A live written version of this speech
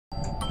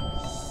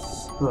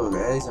Hello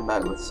guys, I'm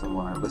back with some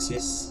more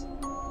Lucius.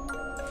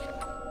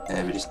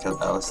 We just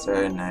killed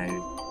Alistair and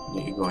now we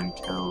need to go and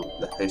kill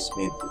the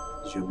housemaid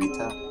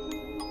Jovita.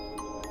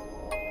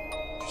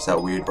 She's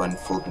that weird one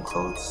folding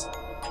clothes.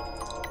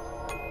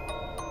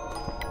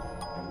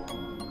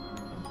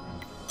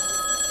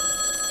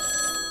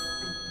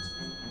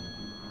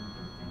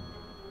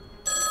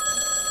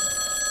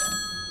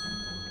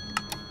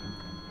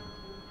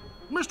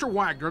 Mr.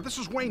 Wagner, this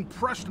is Wayne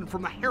Preston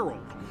from the Herald.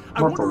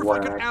 I wonder if I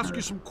could ask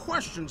you some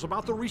questions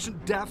about the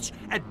recent deaths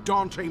at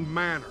Dante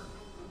Manor.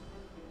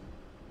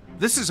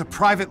 This is a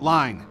private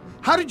line.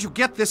 How did you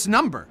get this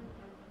number?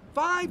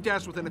 5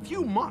 deaths within a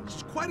few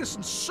months. Quite a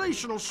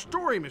sensational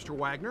story, Mr.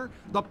 Wagner.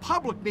 The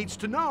public needs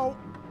to know.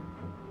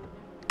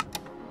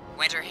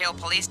 Winter Hill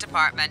Police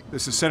Department.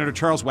 This is Senator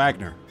Charles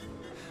Wagner.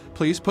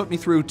 Please put me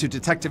through to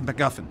Detective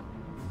McGuffin.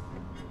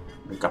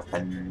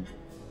 McGuffin.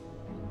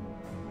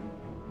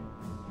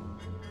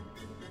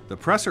 The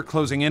press are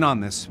closing in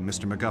on this,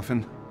 Mr.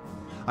 McGuffin.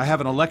 I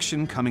have an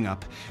election coming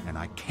up, and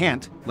I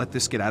can't let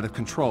this get out of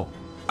control.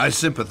 I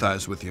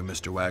sympathize with you,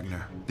 Mr.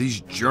 Wagner.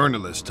 These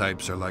journalist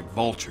types are like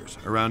vultures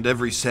around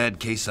every sad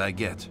case I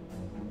get.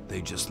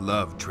 They just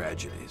love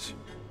tragedies.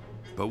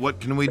 But what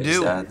can we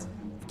do? Sad.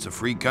 It's a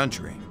free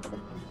country.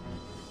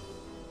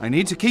 I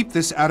need to keep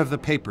this out of the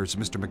papers,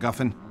 Mr.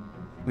 McGuffin.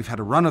 We've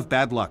had a run of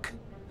bad luck.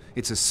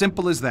 It's as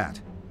simple as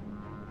that.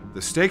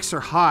 The stakes are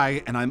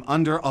high, and I'm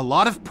under a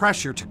lot of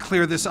pressure to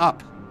clear this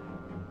up.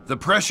 The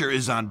pressure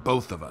is on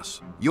both of us.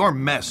 Your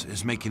mess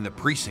is making the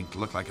precinct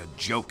look like a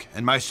joke,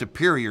 and my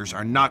superiors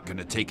are not going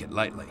to take it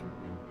lightly.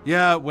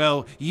 Yeah,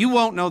 well, you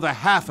won't know the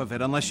half of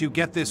it unless you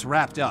get this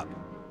wrapped up.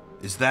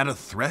 Is that a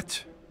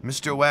threat,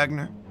 Mr.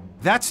 Wagner?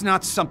 That's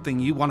not something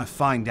you want to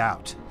find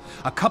out.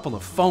 A couple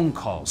of phone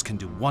calls can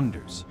do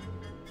wonders.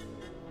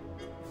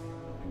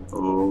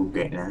 Oh,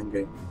 getting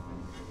angry.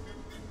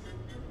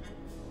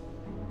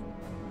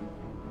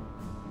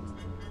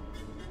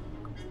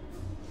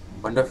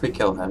 Wonder if we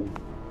kill him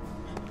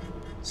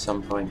at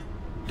some point.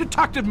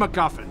 Detective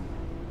McGuffin.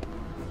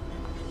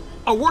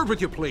 A word with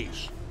you,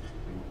 please.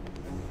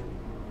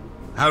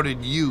 How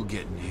did you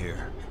get in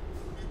here?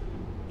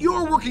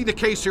 You're working the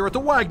case here at the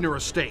Wagner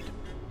estate.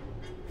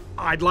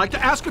 I'd like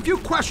to ask a few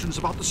questions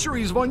about the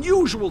series of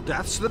unusual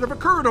deaths that have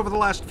occurred over the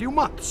last few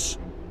months.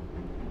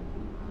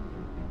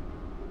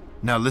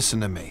 Now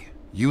listen to me.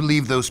 You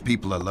leave those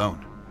people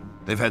alone.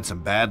 They've had some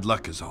bad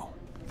luck is all.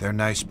 They're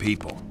nice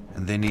people,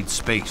 and they need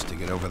space to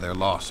get over their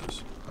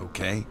losses,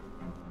 okay?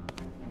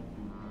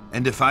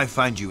 And if I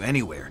find you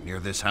anywhere near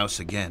this house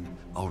again,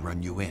 I'll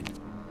run you in.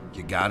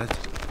 You got it?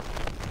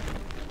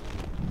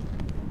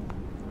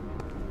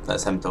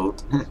 That's him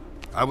told.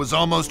 I was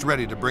almost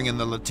ready to bring in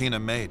the Latino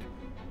maid.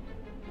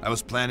 I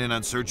was planning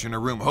on searching her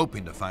room,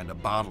 hoping to find a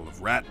bottle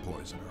of rat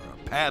poison or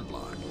a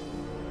padlock.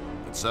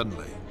 But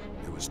suddenly,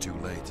 it was too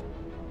late.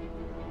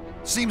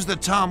 Seems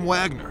that Tom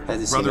Wagner,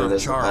 brother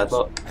of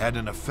Charles, had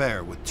an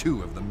affair with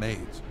 2 of the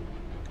maids.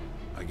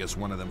 I guess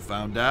one of them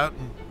found out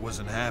and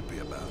wasn't happy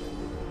about it.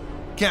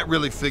 Can't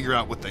really figure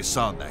out what they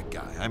saw in that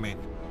guy. I mean,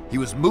 he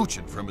was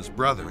mooching from his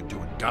brother and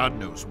doing God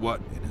knows what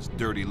in his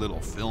dirty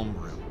little film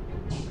room.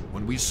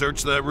 When we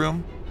searched that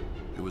room,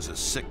 it was a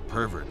sick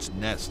pervert's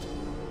nest.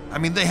 I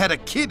mean, they had a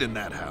kid in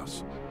that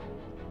house.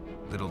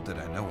 Little did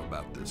I know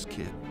about this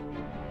kid.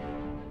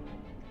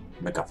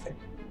 McGuffin.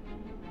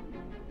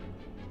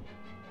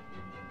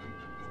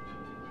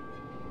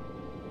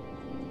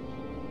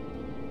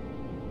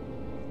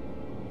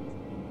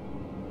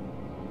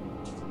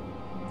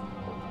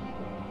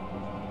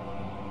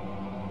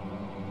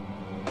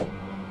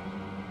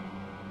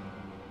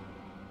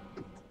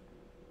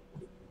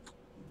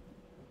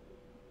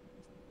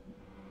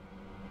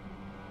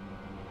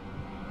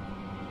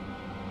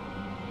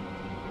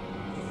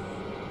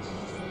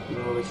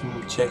 Well, we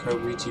can check our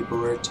Ouija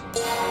board.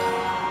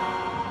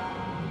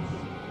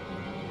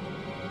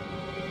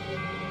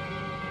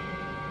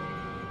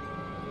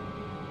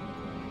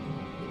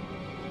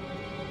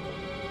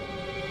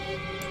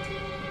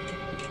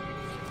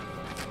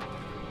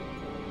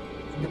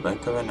 In the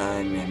blink of an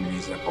eye,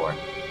 memories are born.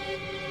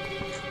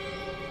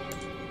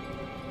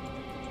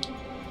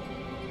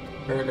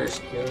 Murder's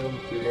still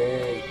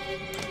play.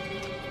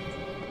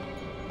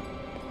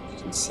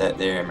 You can sit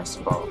there,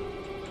 Mr. Ball.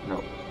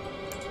 No.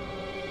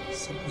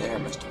 Sit there,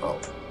 Mr. Ball.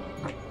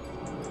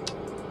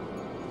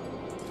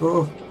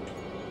 Oh.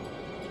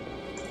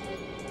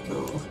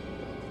 Oh.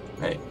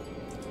 Right.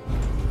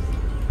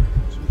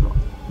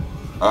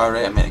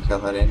 Alright, I'm gonna kill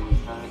her anyway.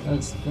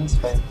 That's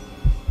fine.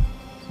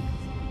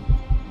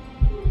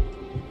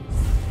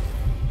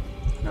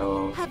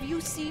 No. Have you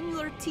seen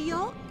your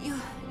Tio?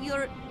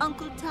 Your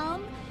Uncle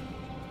Tom?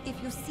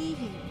 If you see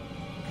him,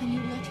 can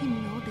you let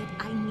him know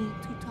that I need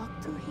to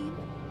talk to him?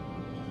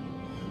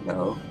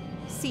 No.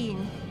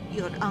 Seen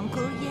your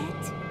uncle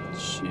yet?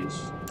 Sheesh.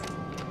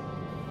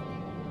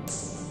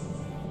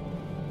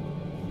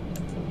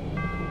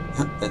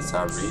 That's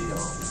not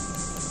real.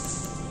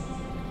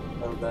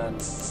 Well done.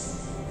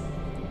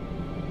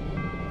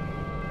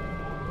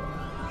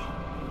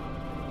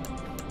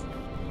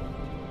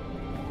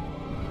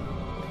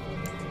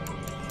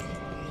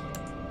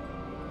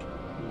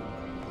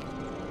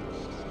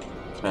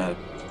 Can I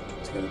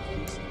take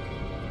these?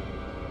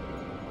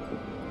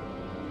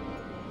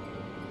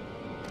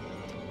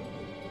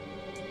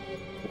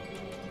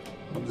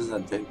 What does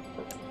that do?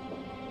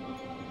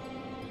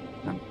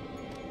 I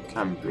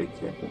can't break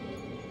it.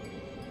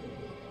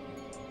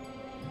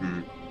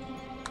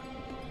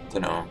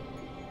 Dunno.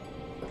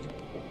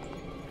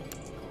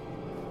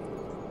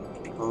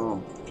 Oh.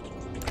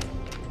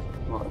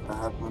 What if I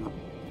had one?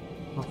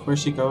 Oh, where's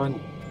she going?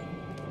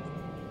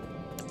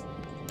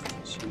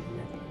 Is she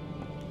here?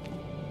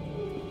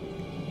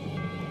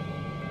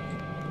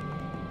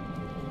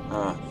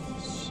 Oh,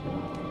 shit.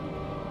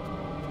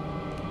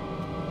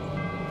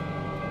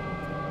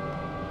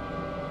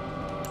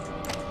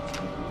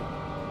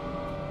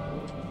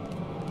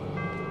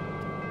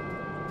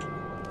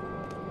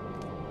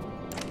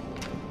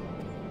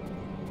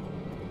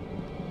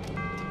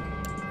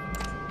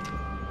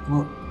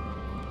 What?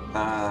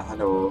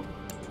 Hello.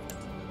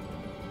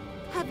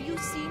 Have you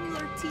seen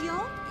your Tio?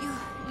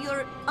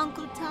 Your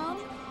Uncle Tom?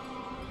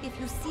 If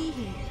you see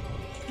him,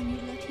 can you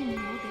let him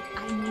know that I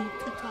need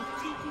to talk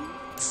to him?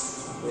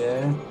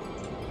 Yeah.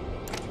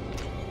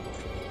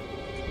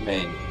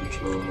 Main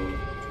control.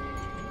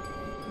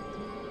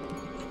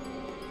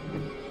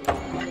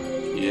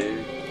 You.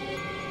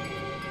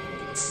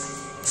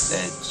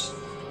 Edge.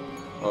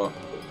 Oh.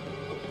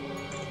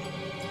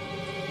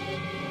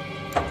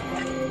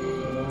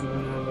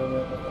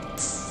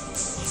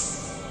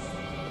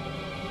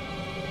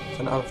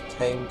 Don't have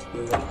time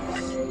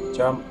to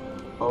jump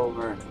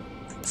over.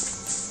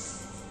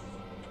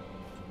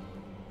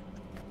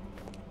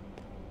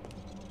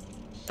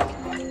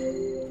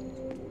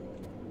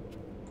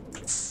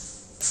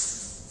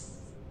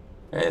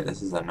 Hey,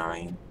 this is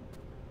annoying.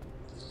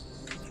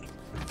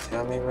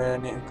 Tell me where I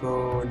need to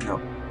go. No.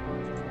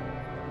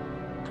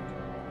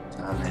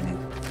 Damn it.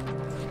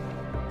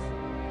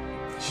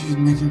 She'd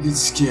make a good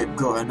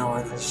scapegoat. I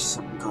know there's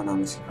something going on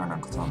with her and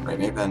Uncle Tom. Right,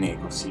 maybe I need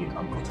to go see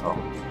Uncle Tom.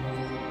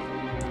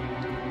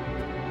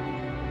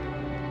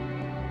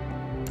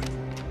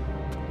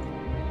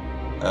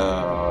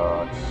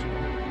 Oh, shit.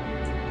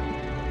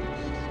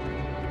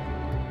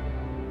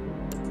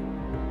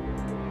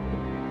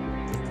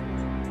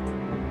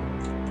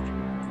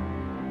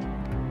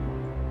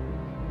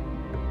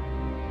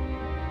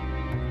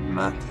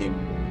 Matthew,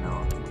 no.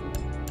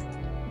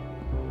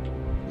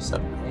 Is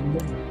that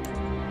behind him?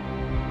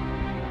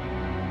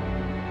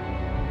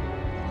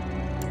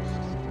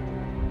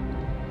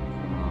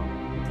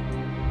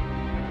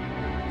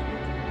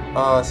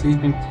 Oh, so he's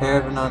been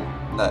curving on.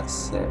 That's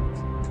sick.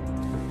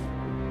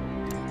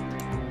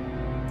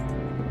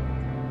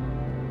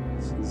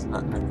 There's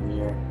nothing in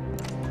here.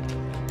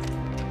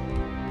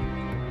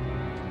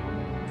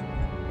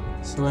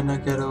 So when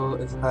Nagero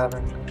is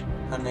having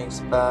a nice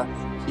bath,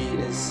 he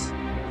is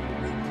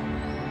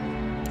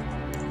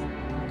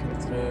looking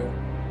through.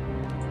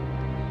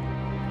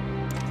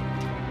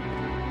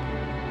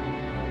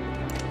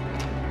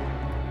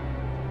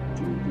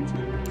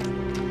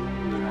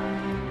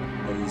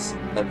 He's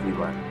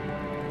everywhere.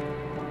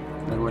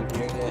 No one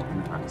here yet?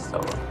 No, it's still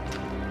up.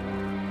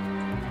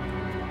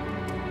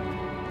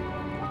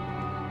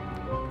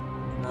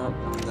 Nope,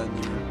 no one done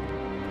here.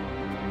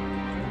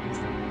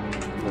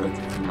 Look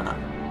at the map.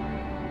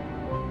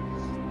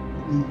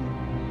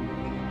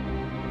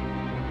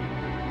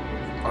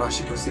 Oh, I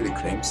should go see the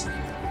crime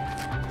scene.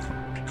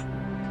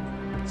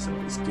 So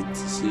it's good to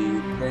see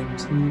the crime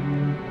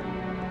scene.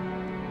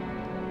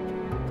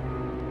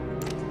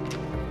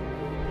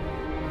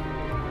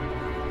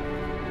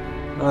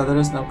 Oh, there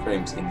is no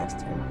crime scene this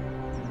time.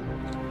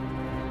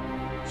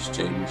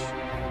 Strange.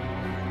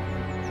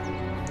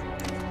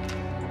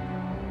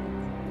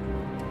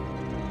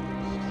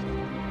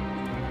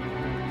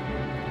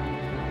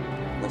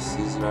 This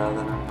is rather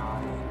annoying.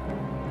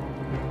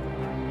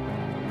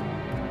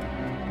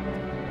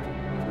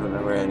 I don't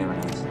know where anyone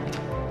is.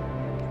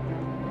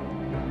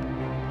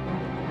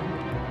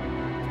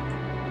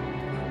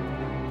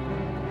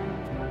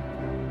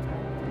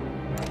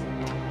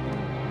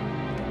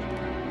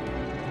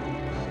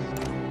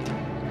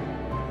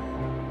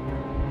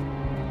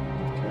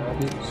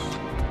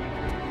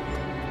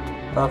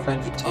 Oh,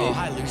 found your tape. Oh,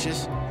 hi,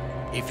 Lucius.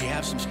 If you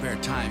have some spare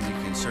time,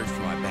 you can search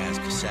for my band's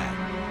cassette.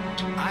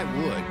 I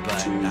would,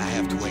 but I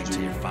have to wait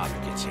until your father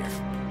gets here.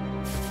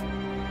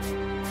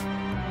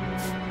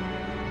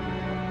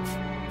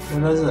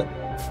 What is it?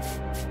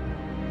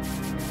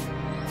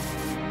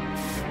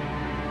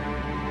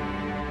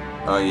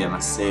 Oh yeah, my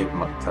save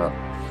mucked up,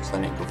 so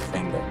I need to go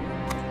find it.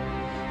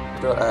 I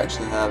don't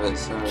actually have it,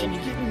 so... Can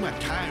you give me my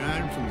tire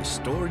iron from the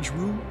storage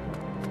room?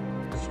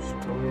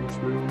 Storage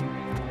room?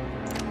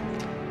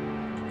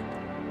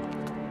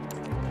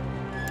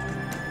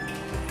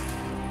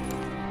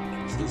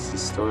 This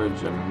is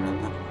storage room, man.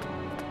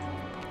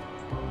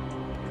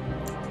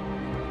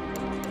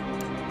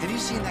 Have you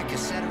seen that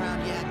cassette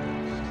around yet?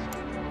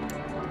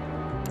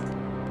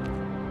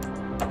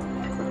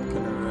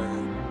 Looking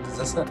around. Is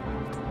this it?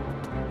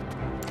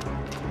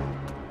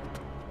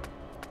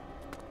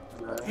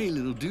 Hey,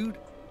 little dude.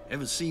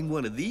 Ever seen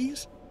one of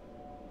these?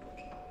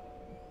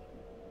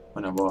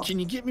 When I walk. Can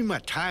you get me my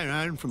tire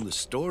iron from the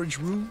storage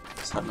room?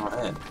 Is that not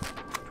it?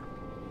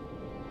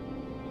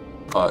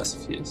 Oh, it's a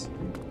fuse.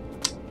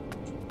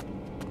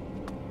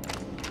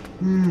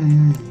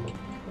 Hmm.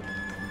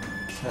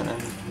 Can I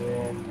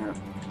hear? No.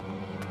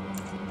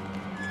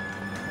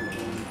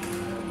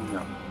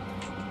 No.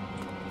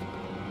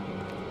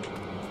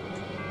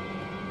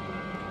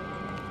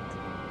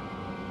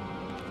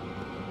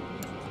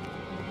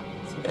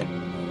 Is there any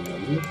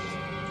else?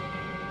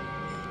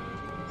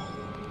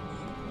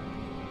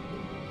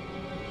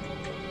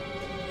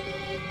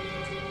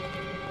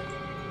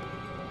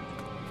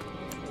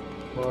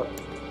 What?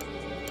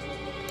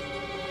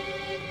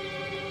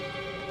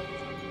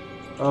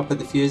 Oh, put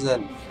the fuse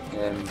in.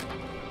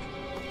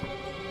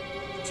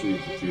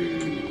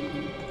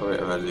 Alright,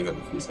 I've already got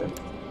the fuse in.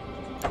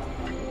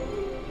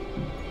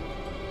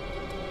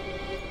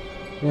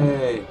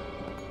 Yay!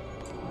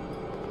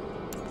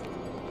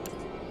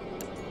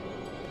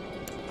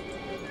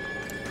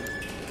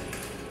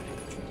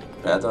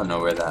 But I don't know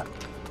where that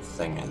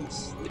thing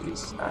is that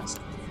he's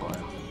asking for.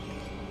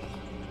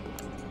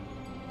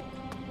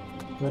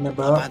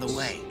 Oh, by the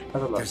way,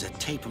 there's a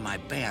tape of my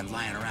band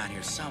lying around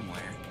here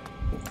somewhere.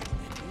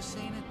 Have you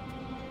seen it?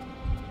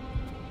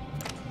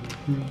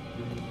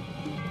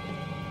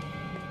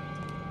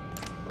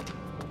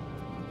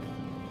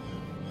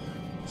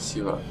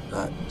 See what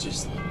that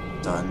just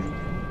done.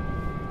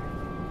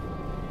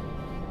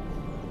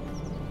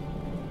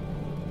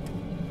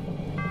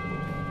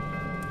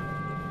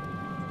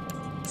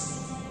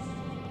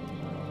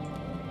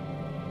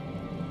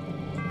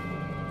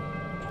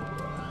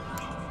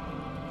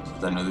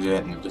 I know the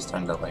and it just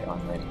turned the light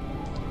on, right?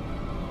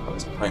 That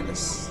was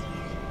pointless.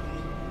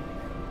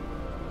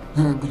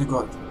 I'm gonna go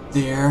up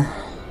there.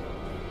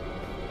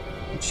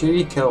 I'm sure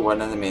you kill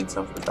one of the maids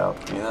off the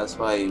balcony, that's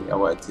why I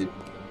wanted to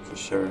for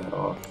sure it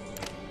off.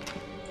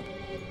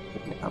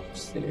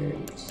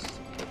 Upstairs.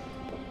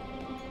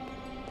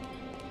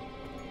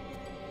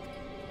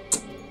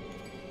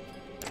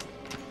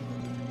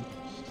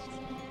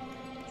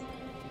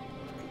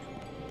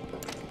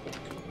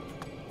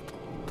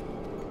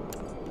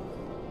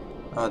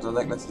 Oh, I don't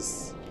think this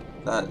is.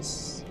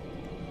 That's.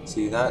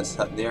 See, that's.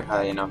 They're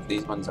high enough.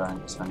 These ones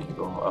aren't, so I need to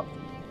go up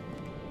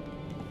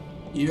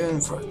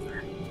even further.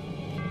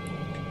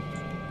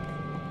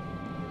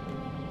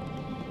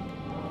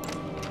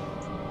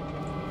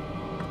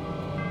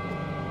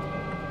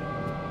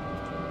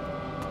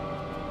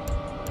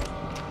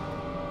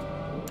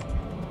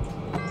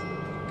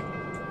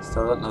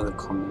 Still don't know the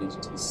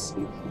combination to see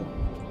here.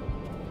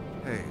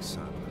 Hey,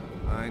 son.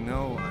 I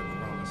know I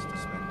promised to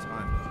spend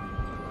time with you,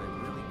 but I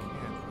really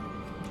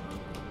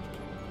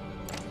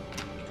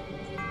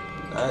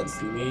can't.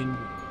 That's mean.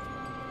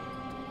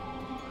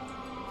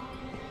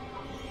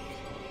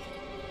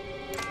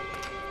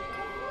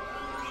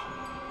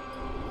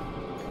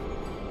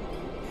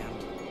 And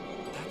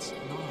that's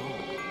not all.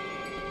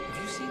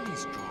 Have you seen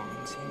these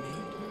drawings he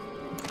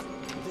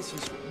made? This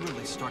is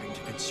really starting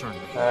to concern me.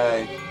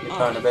 Hey, you're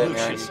trying to bait me,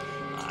 aren't you? Lucius,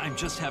 I'm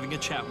just having a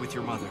chat with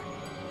your mother.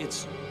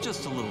 It's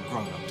just a little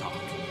grown-up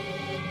talk.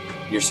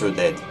 You're so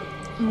dead.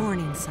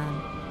 Morning,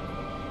 son.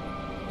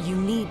 You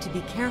need to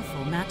be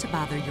careful not to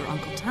bother your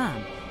Uncle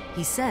Tom.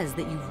 He says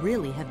that you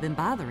really have been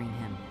bothering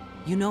him.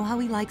 You know how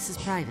he likes his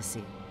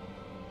privacy.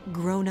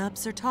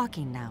 Grown-ups are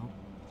talking now.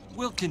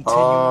 We'll continue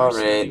our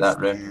Alright, studies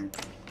that later. room.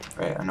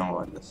 Right, I know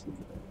what this is.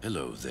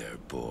 Hello there,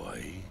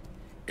 boy.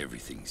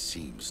 Everything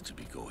seems to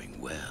be going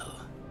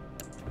well.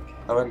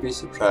 I wouldn't be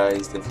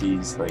surprised if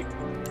he's like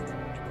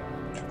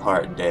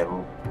part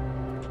devil.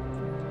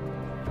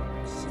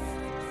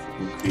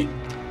 Creep.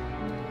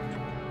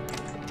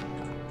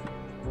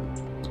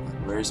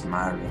 Where's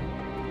my room?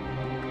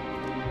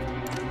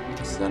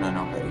 Because then I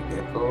know how to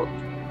get. Oh.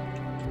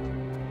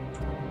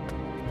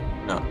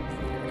 No.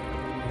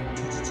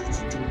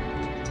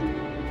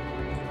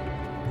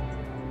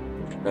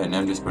 Right, now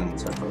I'm just going in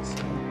circles.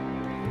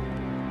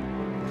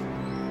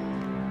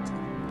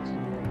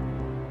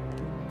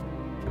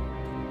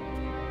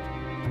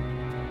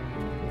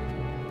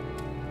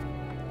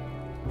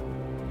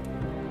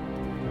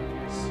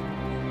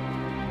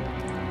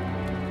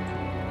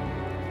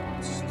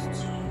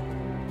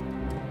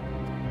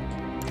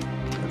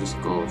 I'll just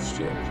go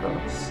straight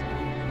across.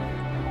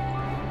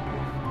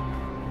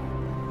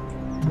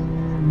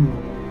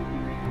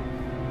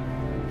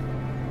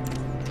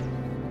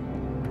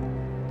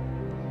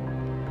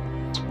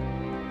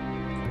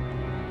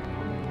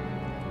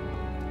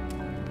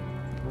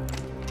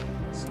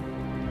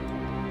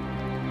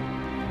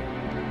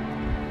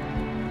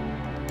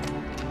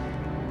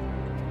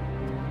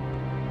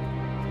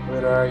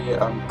 Where are you,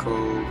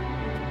 uncle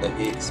that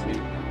hates me?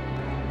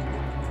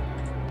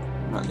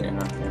 Not there,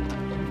 not there, not there,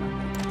 not there.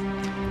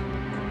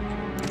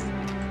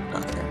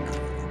 Not there, not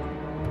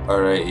there.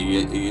 Alright,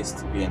 you used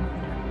to be in here.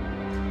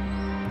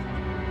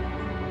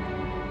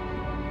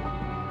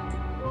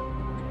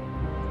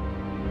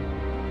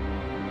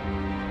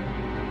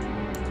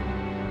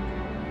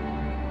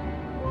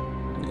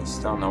 And there's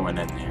still no one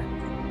in there.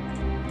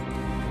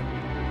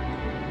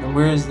 And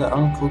where's the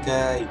uncle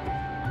guy?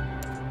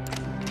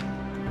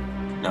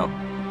 No.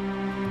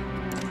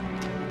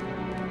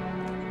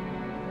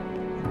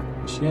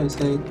 Is she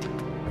outside?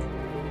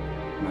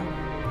 No.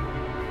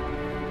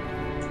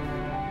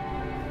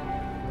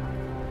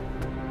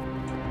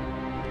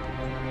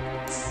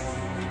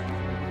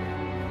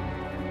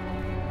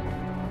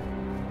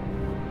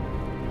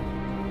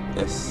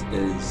 This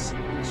is...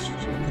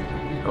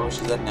 Oh,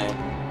 she's in now.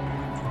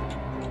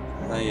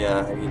 Oh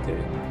yeah, how you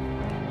doing?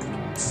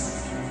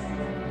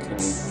 Can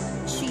you...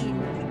 Seen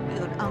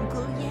your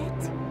uncle yet?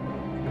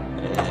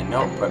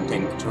 Nope, I'm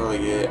taking control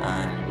of you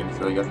and I'm gonna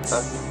fill you up with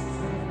that.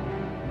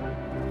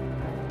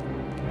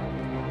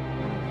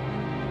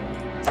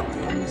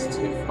 It's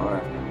too far.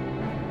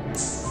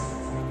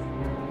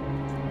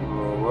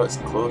 Oh, what's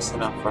close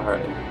enough for her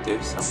to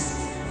do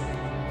something?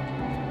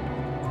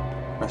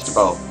 Mr.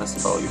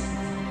 Ball, you.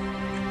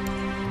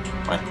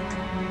 Fine.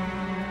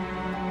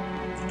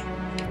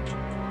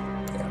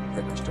 Yeah,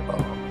 hit Mr.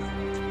 Ball.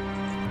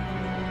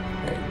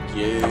 Right,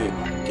 you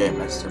get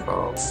Mr.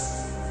 Ball.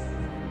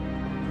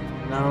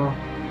 No.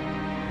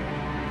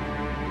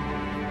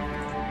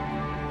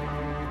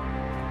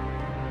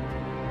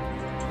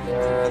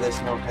 Yeah,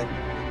 there's no hint.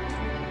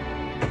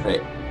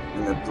 Right,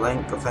 in the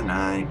blink of an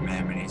eye,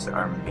 memories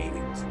are made.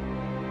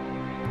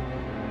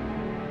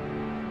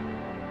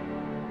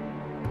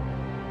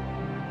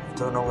 I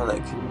don't know what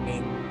that could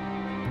mean.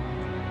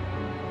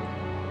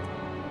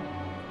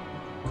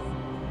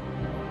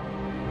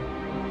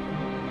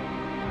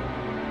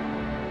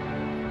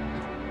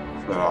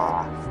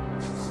 Ah.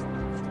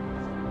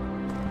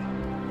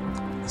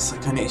 It's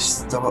like I need to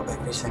stop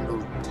every single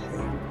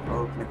time.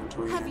 Oh,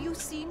 have you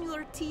seen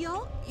your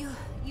Tio?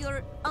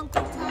 Your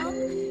Uncle Tom?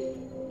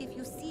 If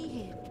you see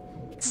him,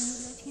 can you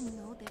let him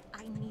know that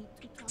I need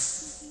to talk to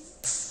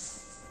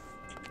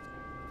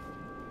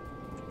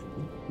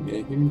him?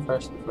 Yeah, him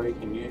first before you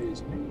can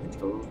use mind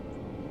control.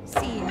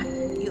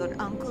 Seen your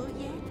uncle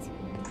yet?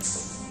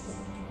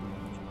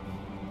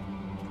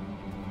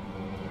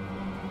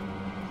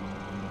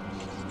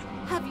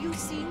 Have you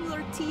seen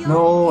your Tio?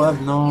 No,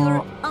 I've not.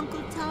 Your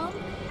Uncle Tom?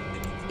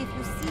 If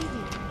you see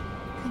him,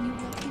 can you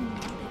let him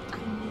know that I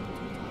need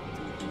to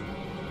talk to him?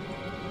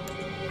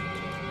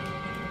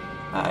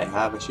 I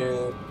have a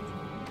ship.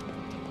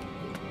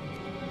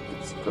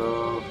 Let's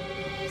go.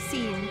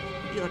 Seen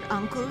your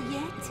uncle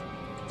yet?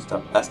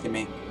 Stop asking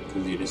me,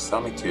 because you just saw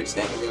me 2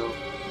 seconds ago.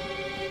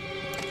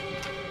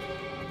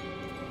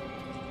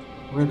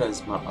 Where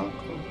is my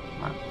uncle?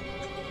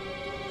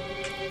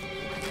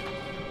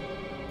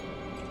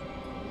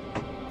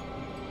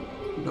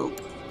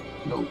 Nope.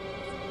 Nope.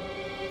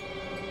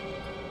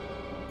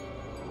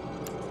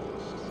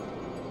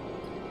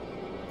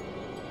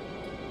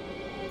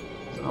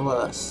 I don't know what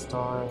that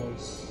star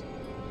is.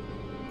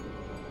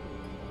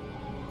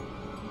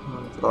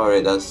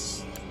 Alright,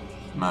 that's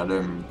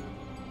Madam.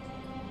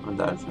 My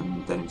dad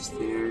from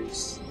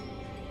downstairs.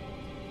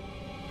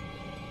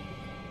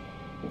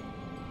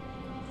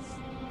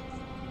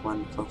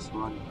 One plus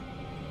one.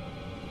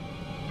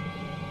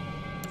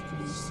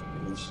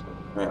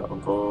 Right, I'll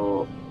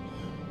go.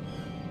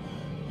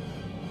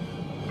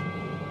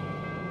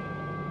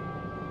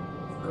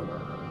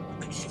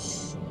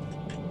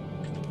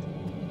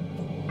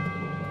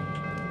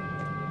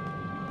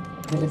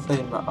 I need to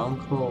find my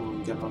uncle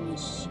and get on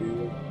his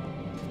shoe.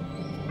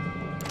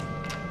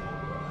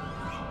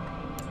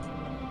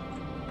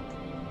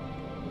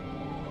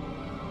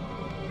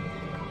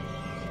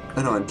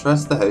 I know, and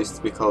trust the house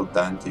to be called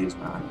Dante's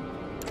Man.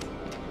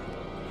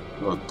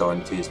 Well,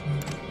 Dante's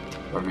Man.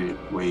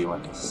 Whatever way you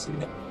want to say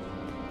it.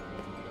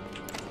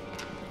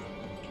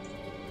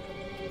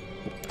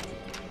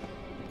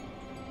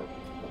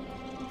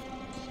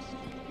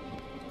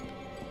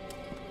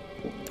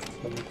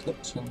 In the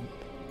kitchen.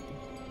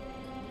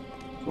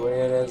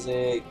 Where is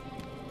it?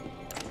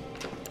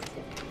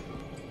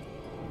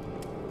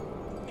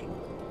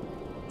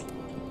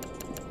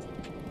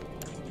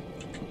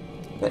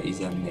 Bet he's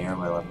in there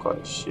while I've got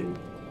his shoe.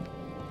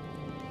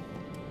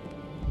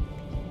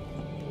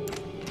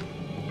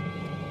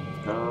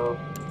 Go.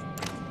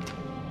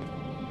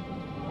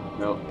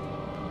 Nope.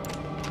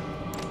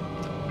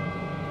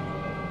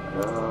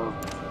 Go.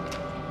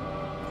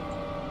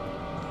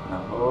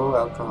 No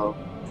alcohol.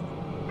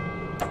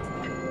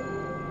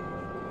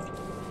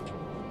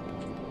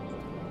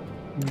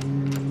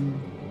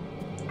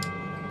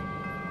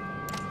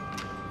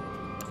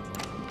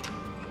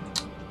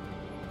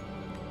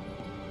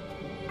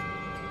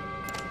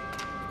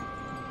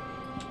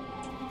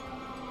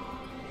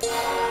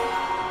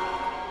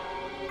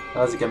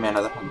 Does it give me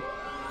another hint?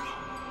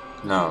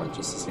 No,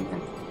 just the same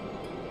hint.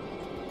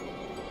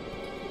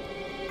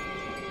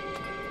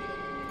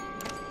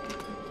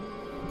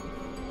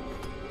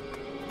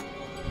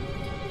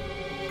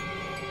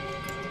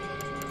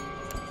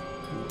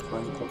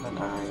 Blink of an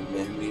eye,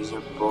 memories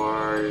are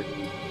bored.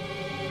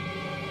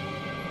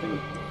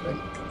 Think.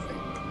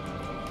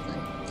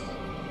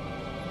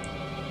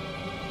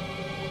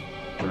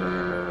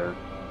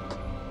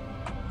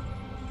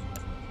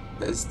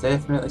 There's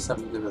definitely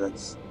something to do with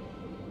this.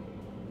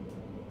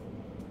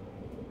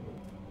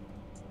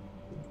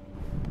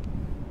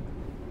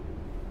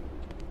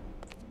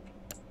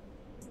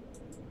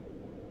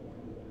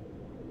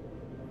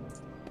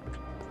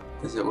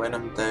 Is it when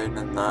I'm down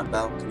on that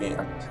balcony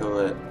I pull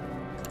it?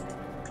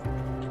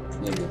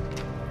 Maybe.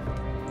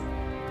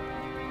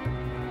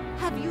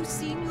 Have you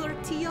seen your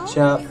Tio? Shut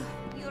up.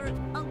 Your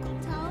Uncle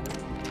Tom? If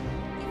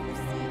you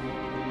see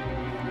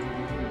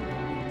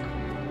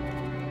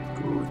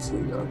Go to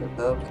the other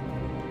balcony.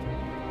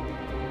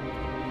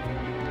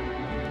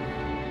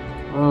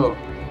 Oh.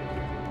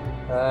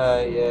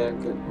 Yeah,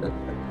 good.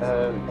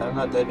 I'm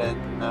not doing it.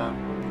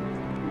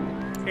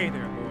 Hey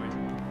there, boy.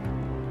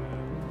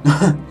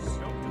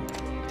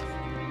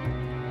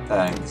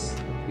 Thanks.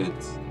 Good.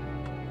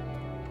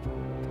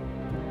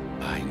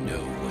 I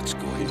know what's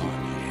going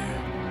on here.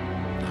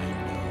 I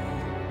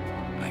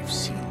know. I've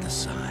seen the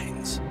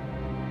signs.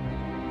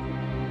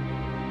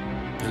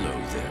 Hello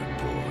there,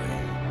 boy.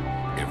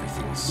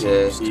 Everything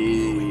Yeah, seems to be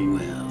going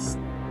well. he's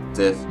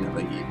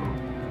definitely evil.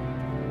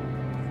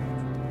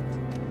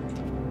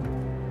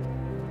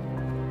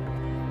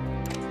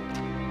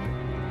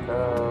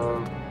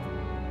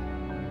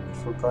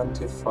 We've gone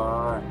too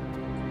far.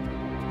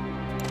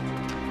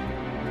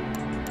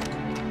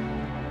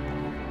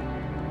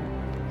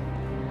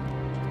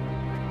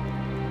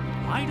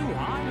 Why do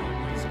I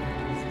always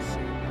get the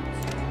same?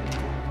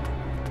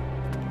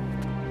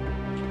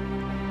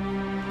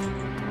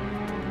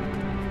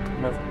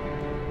 Never.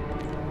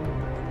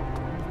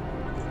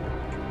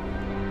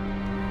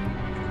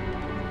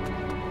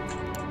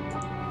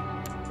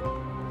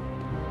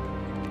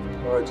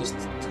 Oh, it just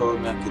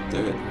told me I could do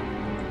it.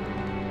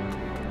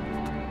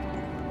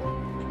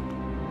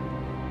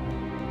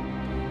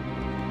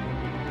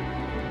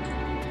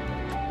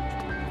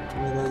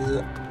 Where is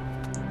it?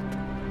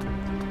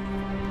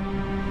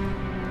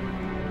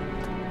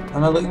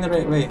 Am I looking the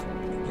right way?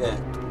 Yeah.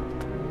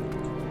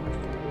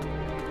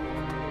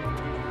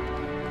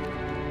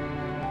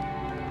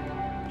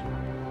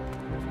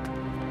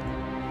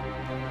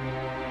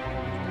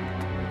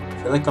 I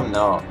feel like I'm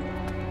not.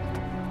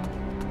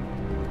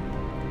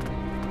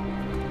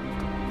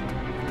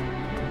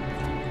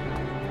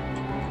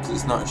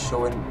 It's not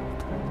showing.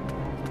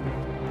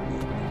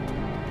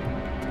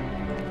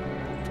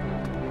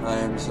 I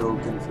am so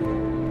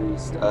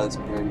confused as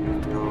per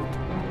usual.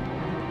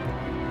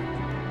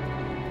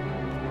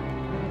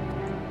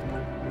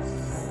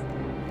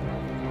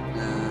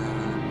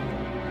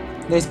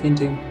 Nice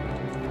painting.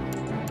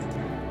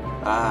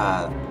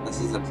 Ah, this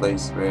is the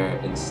place where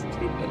his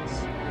cape is.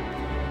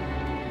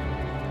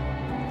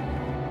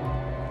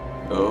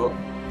 Oh.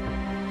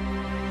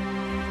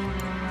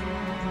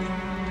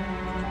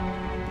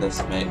 This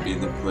might be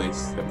the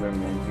place that we're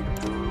meant to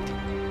go.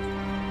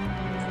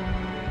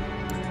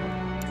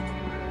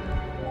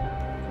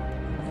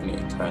 I need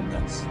to turn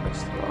this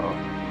first of all.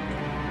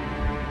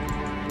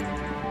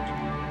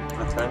 Can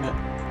I turn it?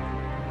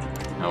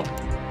 No.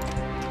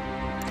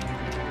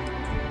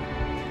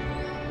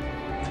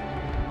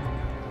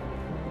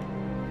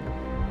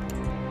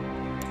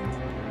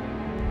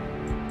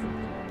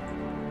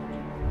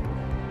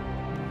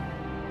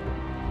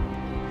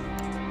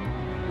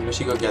 Maybe we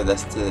should go give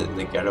this to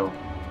the girl.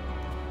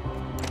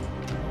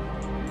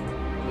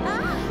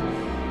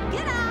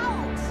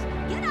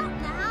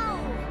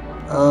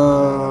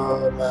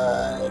 Oh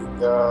my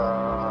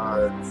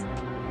god.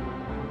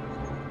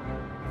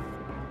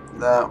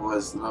 That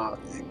was not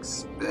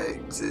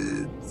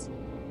expected.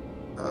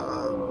 I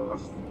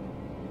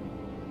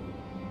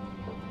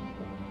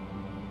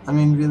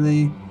mean,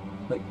 really?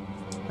 Like,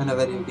 in a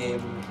video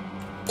game?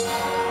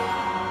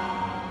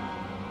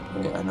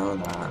 Wait, I know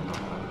that,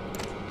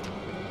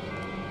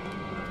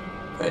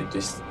 Right,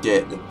 just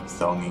get the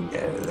song and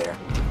get out of there.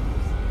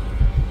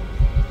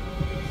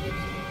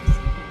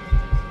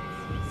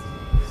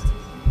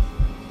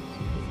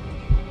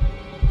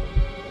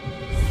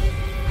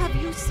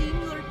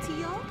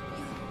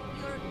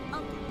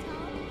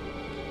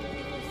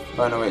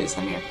 Oh no, wait, it's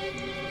in here.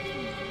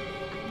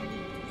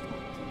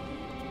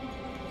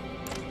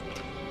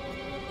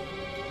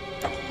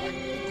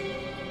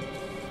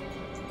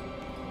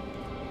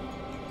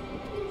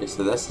 Okay,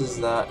 so this is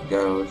that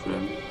girl's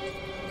room.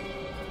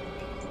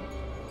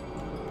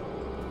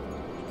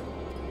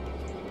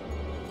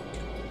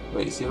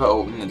 Wait, see if I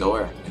open the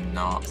door and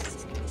not.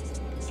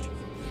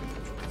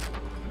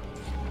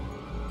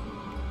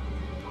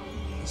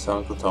 So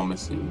Uncle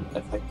Thomas,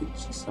 if I could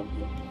just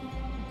something.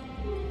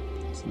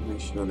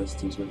 Make sure this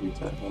thing's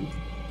Jovita at home.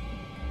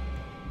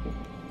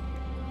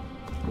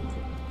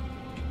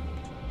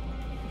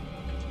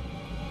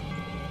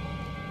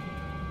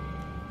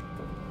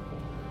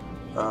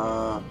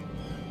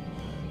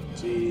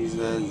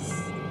 Jesus.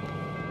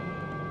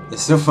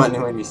 It's so funny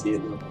when you see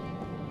it though.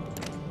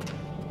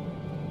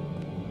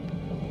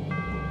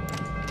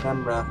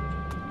 Camera.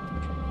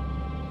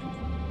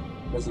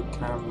 Where's the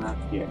camera?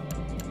 Here.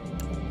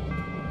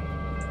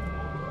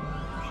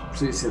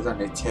 Please sit on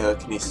the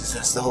telekinesis,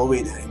 that's the whole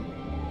way down.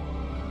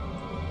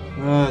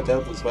 Oh,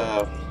 Delta's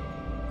wow.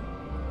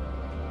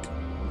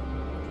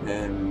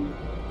 Them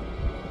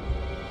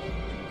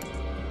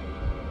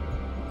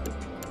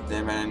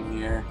in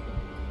here.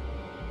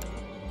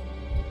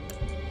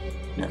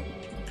 No.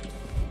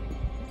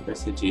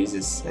 Where's the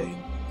Jesus sign?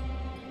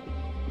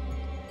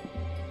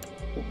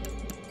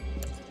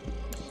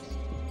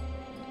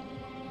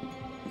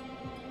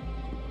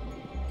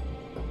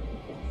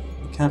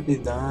 can't be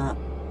that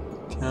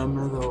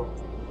camera though.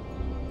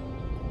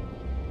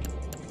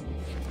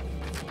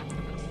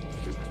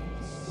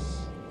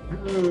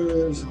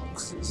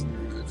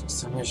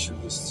 Somebody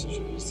showed this to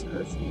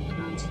Jovita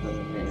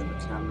from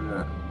the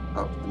camera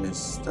up in his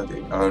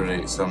study.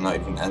 Alright, so I'm not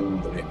even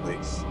in the right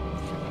place.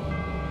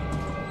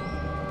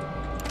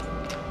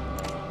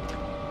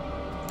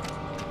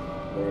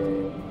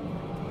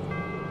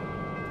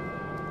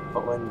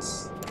 What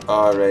one's?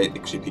 Oh, right, the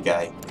creepy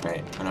guy.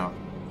 Right, I know.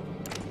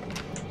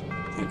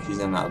 I think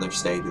he's on the other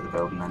side of the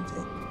building, isn't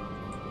he?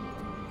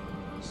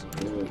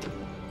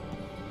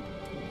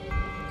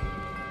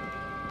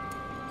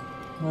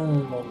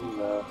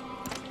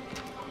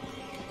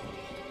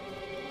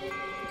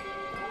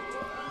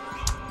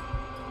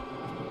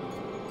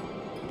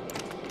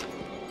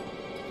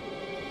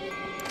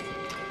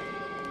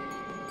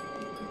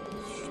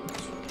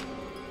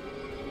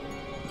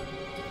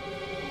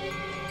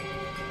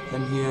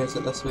 In here, is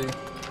it this way?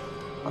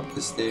 Up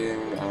the stair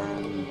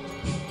and...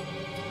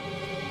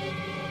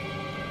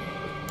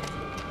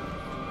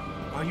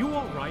 Are you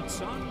alright,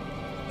 son?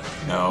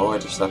 No, I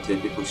just saw two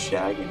people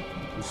shagging.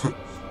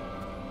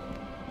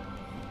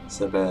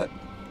 It's a bit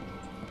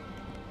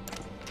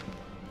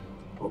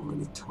over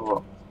the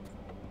top,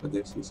 but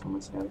they see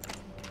someone's head.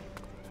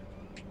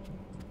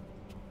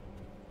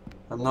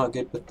 I'm not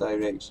good with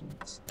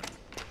directions.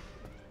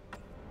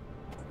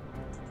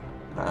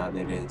 Ah,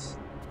 there it is.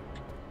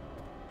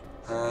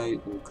 Hi,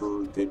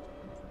 Uncle Dude.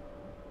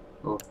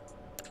 Oh.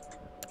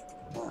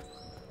 Ah.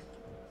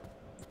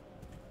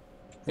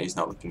 He's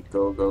not looking.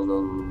 Go, go,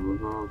 go, go,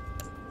 go.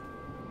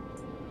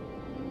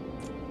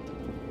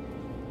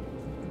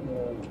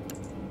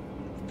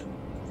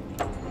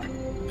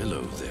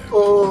 Hello there.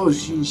 Oh,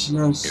 sheesh,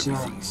 no,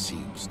 Everything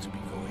seems to be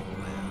going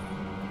well.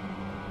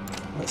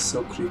 That's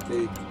so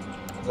creepy.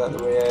 Is that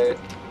the way out?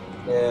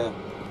 Yeah.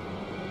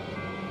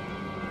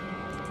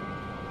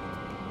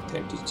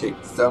 Time to take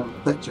some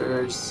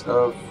pictures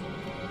of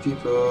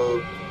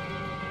people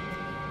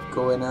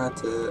going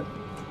at it.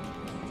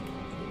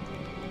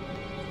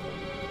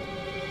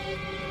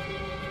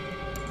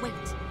 Wait.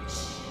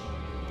 Shh.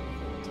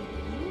 Did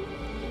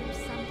you hear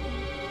something?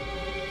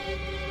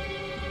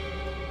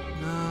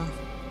 No,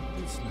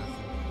 it's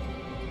nothing.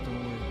 Don't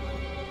worry about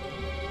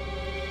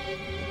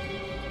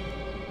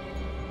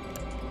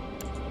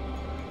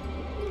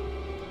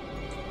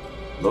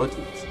it.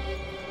 Loaded.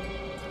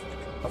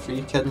 Are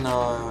you kidding? No,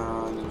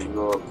 I need to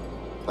go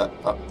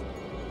up.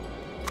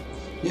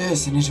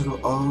 Yes, I need to go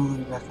all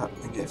the way back up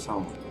and get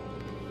film.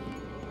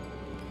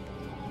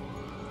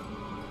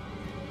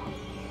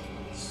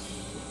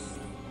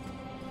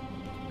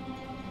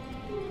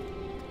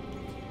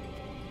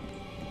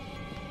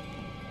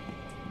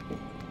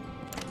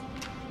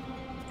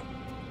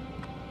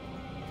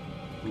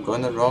 I'm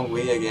going the wrong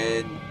way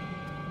again.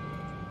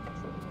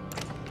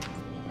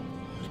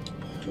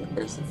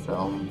 Where's the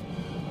film?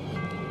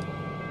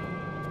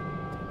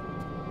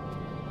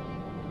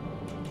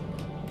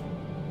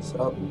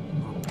 Up.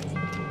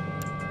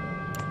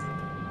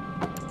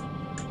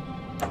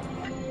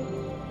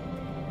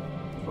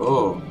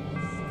 Oh.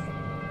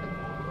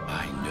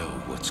 I know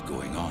what's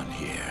going on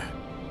here.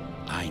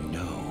 I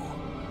know.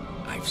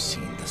 I've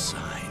seen the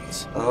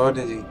signs. Oh,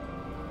 did he?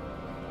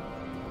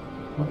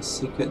 What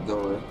secret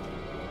door?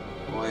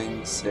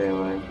 Wine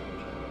cellar.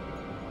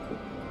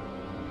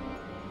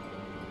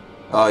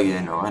 Oh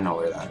yeah, no, I know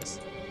where that is.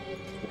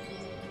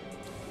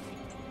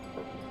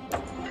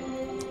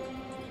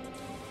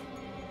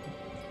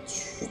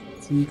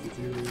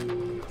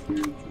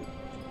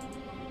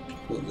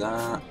 Put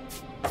that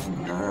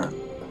and that.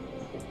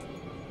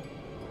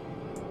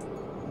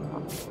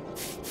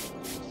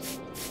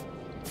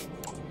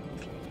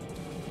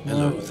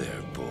 Hello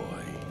there,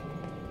 boy.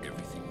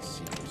 Everything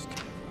seems to be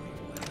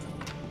going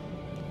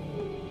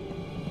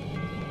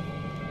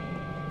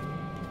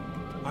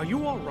well. Are you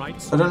alright, I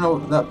son? don't know,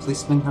 that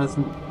policeman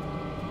hasn't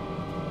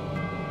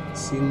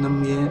seen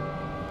them yet.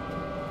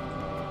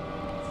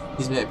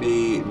 He's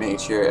maybe making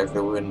sure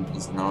everyone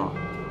is not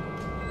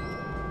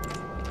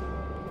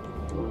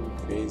going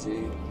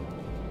crazy.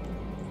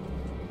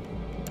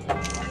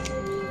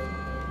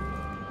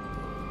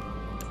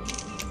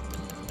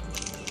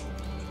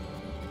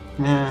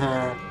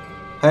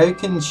 How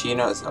can she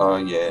not? Oh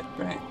yeah,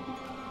 right.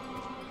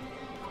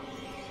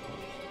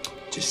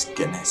 Just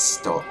gonna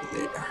stop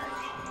there.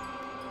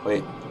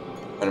 Wait,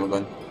 where am I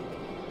going?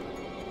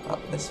 Up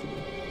this way.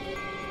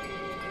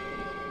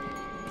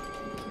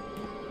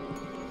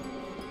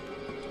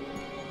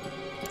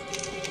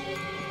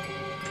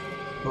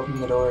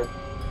 Open the door.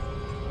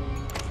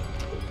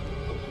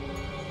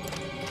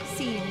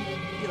 Seen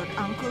your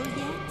uncle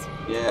yet?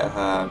 Yeah, I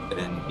have,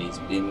 and he's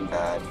been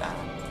bad,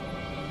 and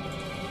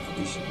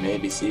you should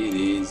maybe see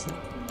these.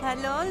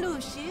 Hello,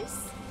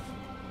 Lucius.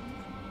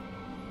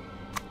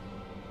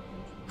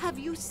 Have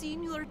you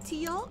seen your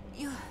Tio?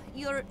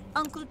 Your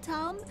Uncle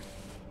Tom?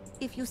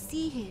 If you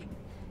see him,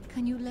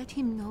 can you let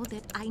him know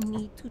that I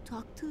need to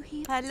talk to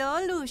him? Hello,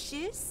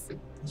 Lucius.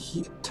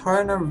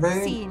 Turn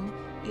around. Seen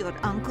your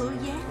uncle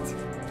yet?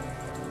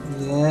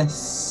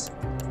 Yes.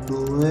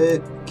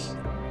 Look.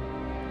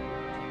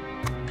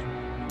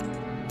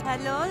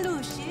 Hello,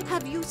 Lucius.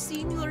 Have you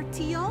seen your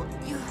Tio?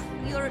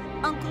 Your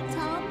Uncle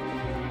Tom?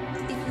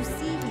 If you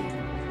see him,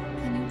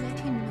 can you let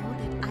him know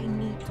that I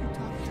need to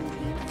talk to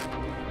him?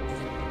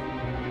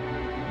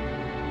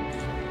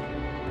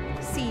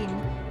 Seen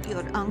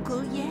your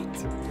uncle yet?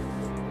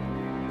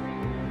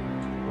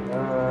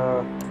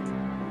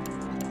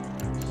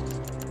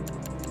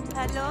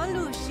 Hello,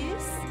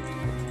 Lucius.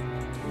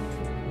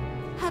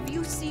 Have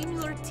you seen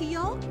your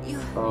Tio? Your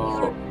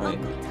right.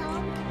 Uncle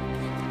Tom?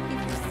 If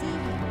you see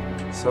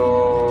him.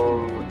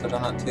 So, did I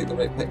not take the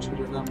right picture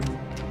of them?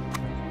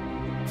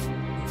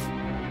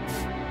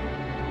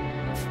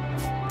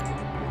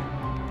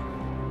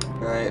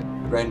 Right,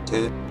 round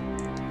 2.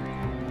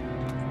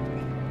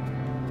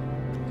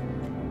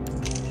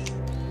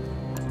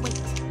 Wait.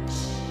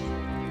 Shh.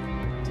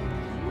 Did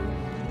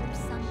you hear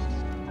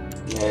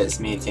something? Yeah, it's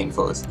me taking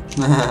photos.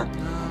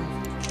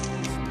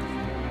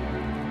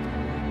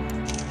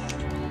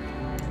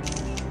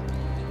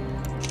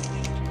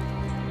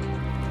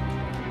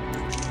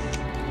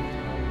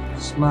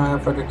 Smile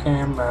for the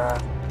camera.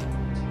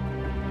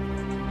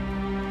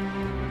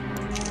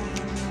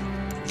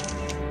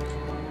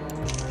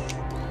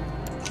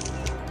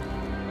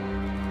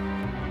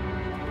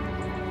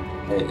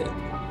 Okay.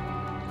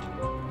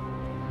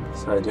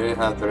 So I do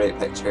have the right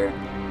picture.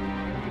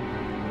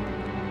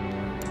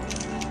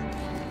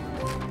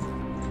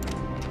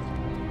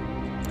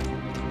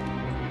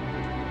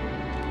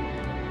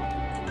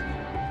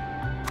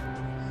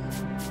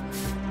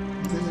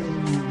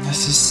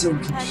 This is so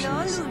confusing.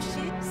 Hello,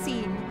 Lucius.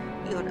 Seen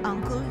your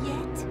uncle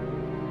yet?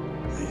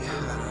 I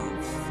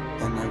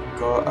have, and I've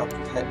got a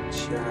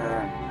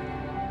picture,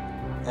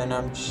 and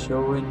I'm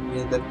showing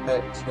you the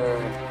picture,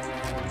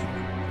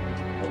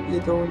 but you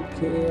don't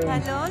care.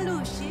 Hello,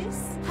 Lucius.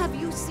 Have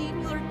you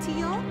seen your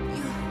Tio?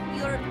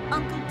 Your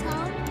Uncle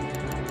Tom?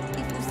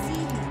 If you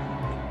see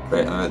him,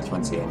 Right, I'm at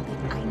 20. that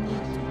I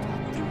need to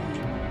talk to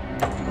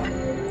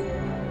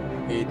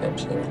him. Hey,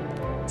 dipshit.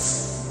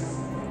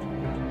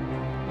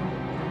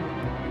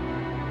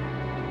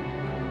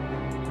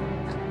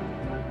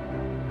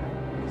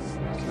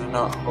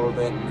 Not hold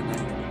it in the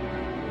neck.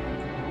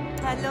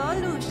 Hello,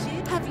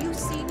 Lucius. Have you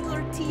seen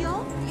your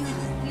Tio?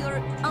 Your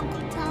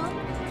Uncle Tom?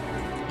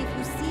 If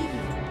you see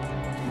him,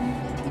 can you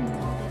let him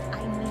know that I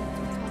need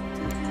to talk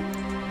to him?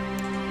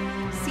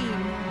 Seen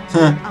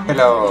your uncle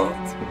Hello.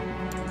 yet?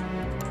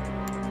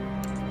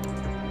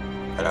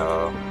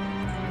 Hello.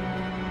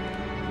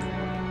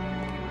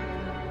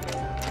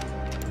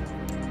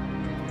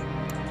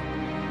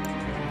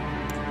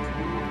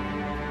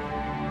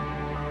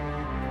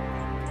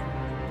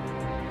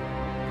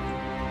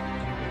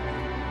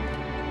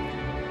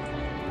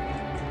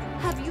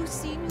 Have you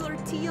seen your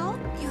Tio?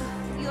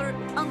 Your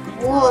Uncle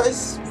Tom? What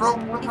is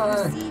wrong with If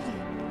her? you see him,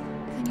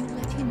 can you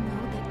let him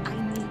know that I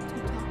need to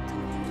talk to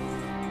him?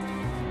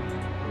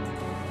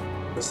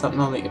 There's something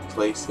on that you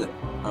place it.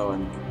 Oh,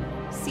 and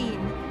Seen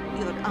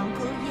your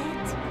uncle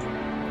yet?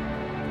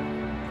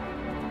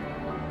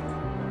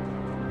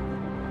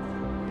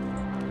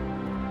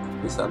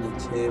 it's on the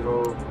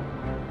table.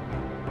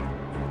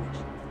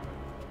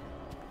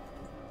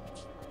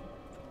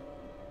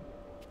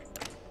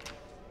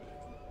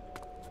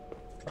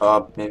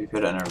 Oh, maybe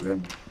put it in our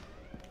room.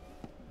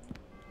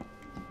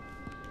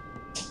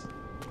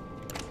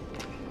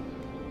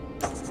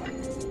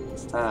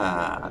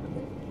 Ah,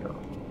 there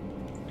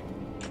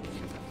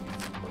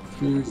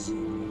we go. Easy.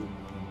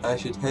 I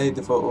should hide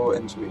the photo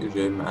in Jovita's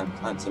room and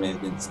plant some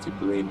evidence to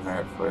blame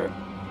her for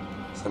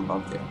some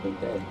of the other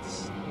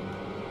deaths.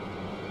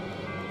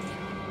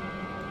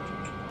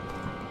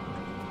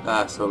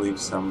 Ah, so leave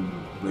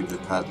the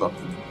padlock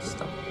and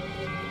stuff.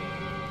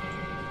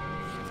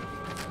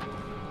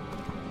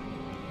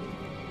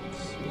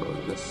 So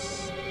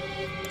this,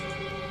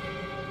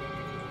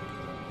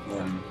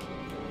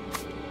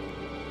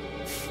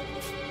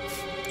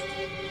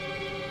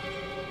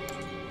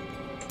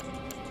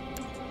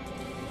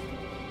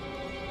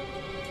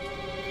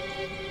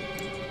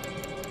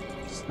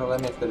 just not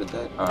let me put it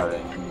there.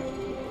 Alright.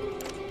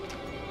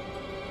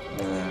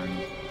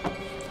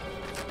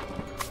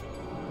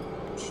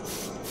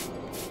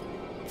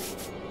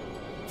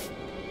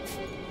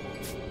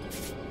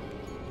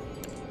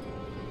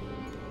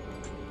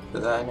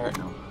 Put that in there?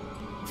 No.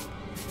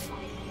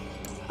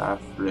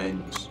 Half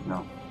range?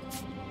 No.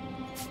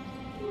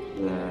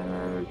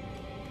 There.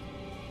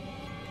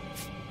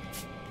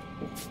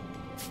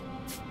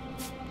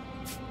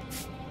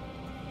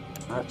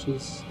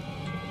 Matches.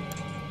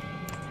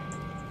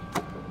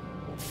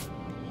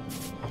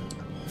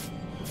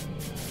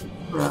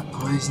 Rat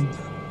poison.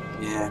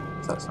 Yeah,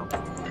 that's not.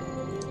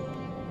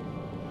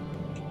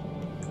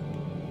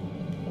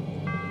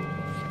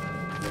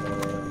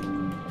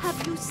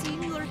 Have you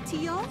seen your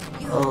Tio?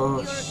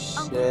 Oh your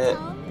Uncle shit.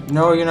 Tom?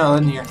 No, you're not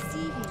allowed in If here. you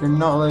see him, You're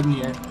not allowed in can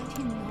you here. let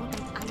him know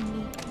that I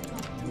need to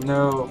talk to him?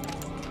 No.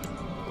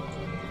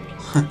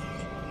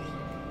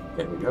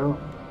 There we go.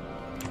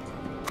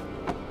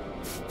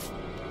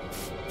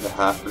 The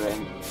half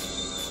range.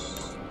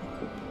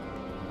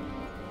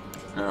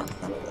 Oh,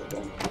 how about that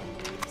then?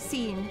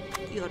 Seen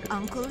your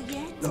uncle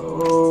yet?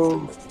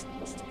 No.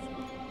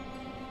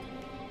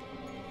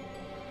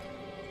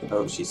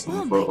 Oh, she's in the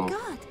Oh photo. my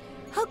god!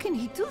 How can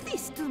he do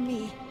this to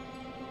me?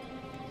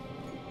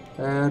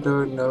 I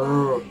don't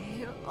know.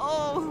 Why?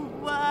 Oh,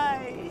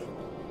 why?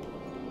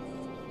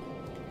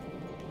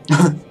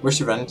 Where's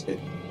she run to?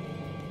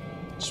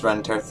 She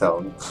ran to her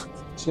thumb.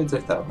 She needs her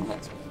thumb.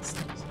 That's what it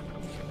says.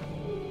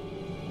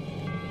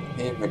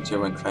 Hey, Victor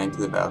went crying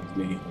to the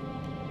balcony.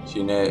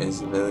 She now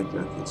is a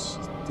villager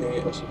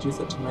that I should use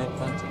it to my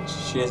advantage.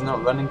 She is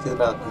not running to the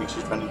balcony,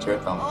 she's running to her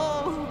thumb.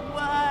 Oh,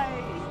 why?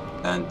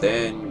 And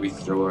then we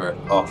throw her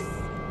off.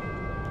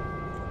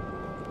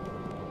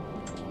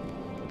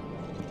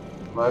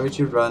 Why would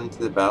you run to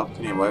the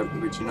balcony? Why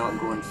would you not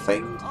go and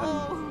find him?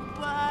 Oh,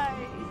 why?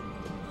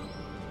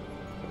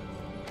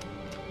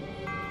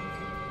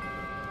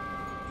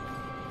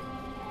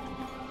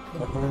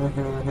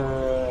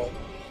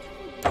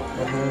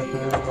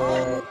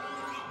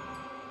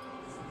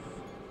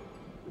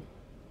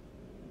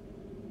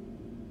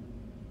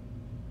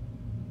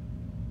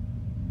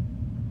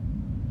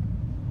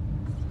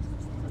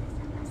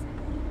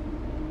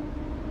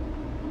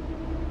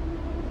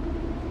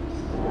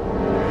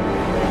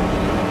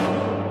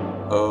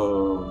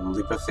 Oh,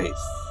 leap of faith.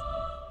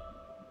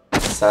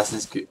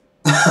 Assassin's Creed.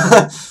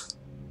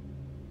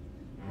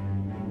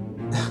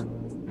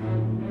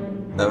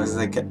 That was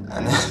like an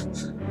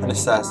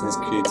Assassin's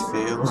Creed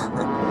fail.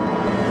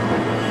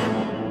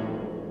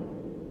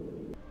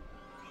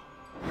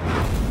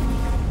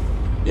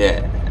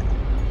 Yeah.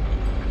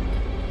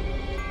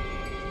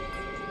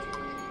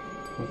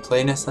 I'm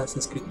playing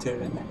Assassin's Creed 2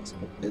 right now, so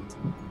good.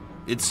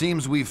 It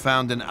seems we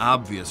found an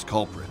obvious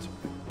culprit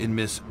in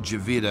Miss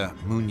Jovita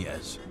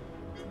Munez.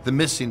 The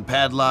missing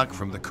padlock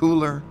from the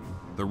cooler,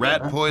 the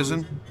rat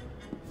poison.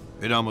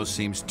 It almost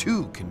seems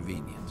too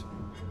convenient.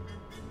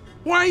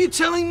 Why are you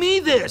telling me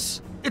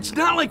this? It's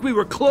not like we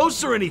were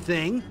close or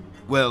anything.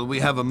 Well, we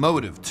have a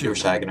motive too. You're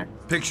shagging her.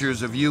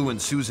 Pictures of you and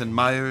Susan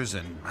Myers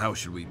and, how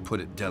should we put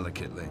it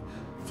delicately,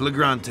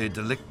 flagrante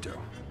delicto.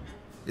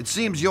 It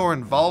seems your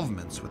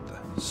involvements with the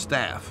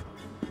staff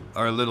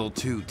are a little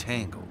too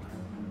tangled.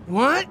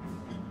 What?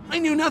 I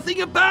knew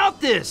nothing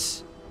about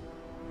this.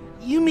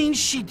 You mean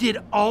she did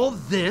all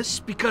this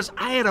because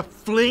I had a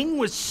fling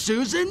with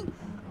Susan?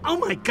 Oh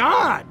my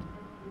God!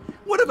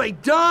 What have I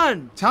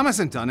done? Tom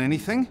hasn't done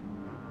anything.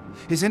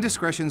 His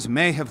indiscretions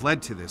may have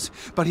led to this,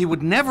 but he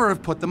would never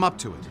have put them up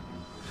to it.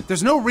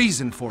 There's no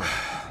reason for it.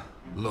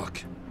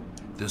 Look,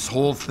 this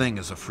whole thing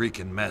is a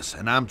freaking mess,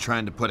 and I'm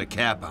trying to put a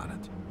cap on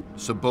it.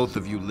 So both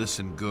of you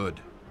listen good.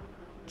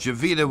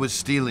 Jovita was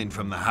stealing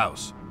from the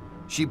house.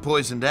 She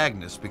poisoned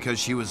Agnes because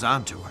she was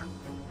onto her.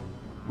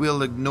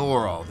 We'll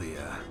ignore all the,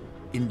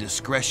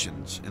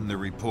 indiscretions in the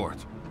report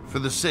for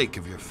the sake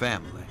of your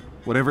family.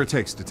 Whatever it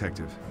takes,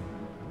 Detective.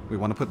 We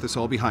want to put this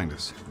all behind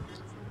us.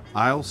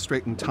 I'll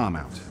straighten Tom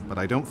out, but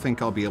I don't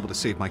think I'll be able to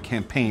save my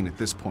campaign at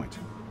this point.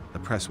 The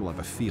press will have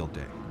a field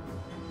day.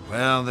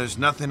 Well, there's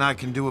nothing I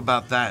can do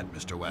about that,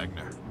 Mr.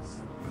 Wagner.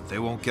 But they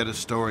won't get a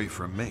story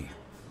from me.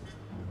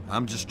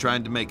 I'm just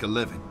trying to make a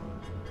living.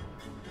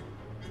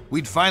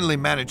 We'd finally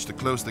managed to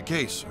close the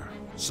case, or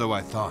so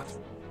I thought.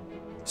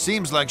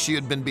 Seems like she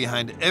had been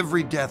behind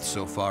every death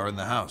so far in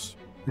the house,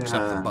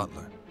 except the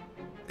butler.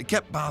 It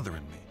kept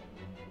bothering me.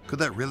 Could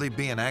that really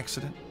be an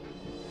accident?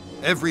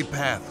 Every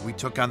path we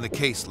took on the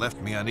case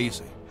left me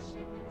uneasy.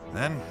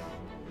 Then,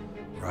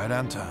 right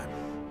on time,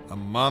 a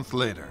month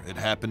later, it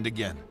happened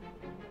again.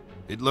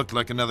 It looked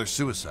like another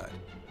suicide.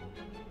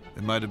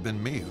 It might have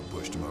been me who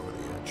pushed him over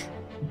the edge.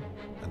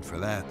 And for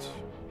that,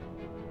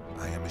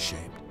 I am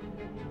ashamed.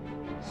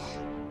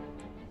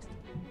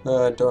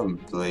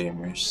 Don't blame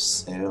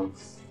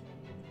yourself.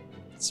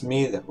 It's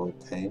me the whole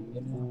time,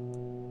 you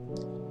know.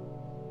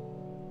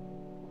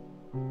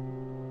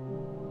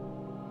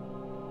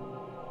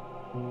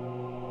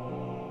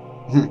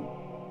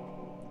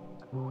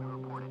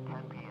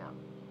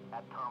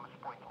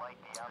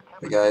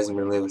 Hey guys, I'm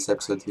going to leave this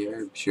episode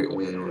here. Be sure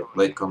to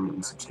like, comment,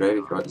 and subscribe if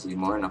you want to see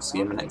more, and I'll see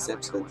you in the next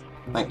episode.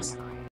 Thanks.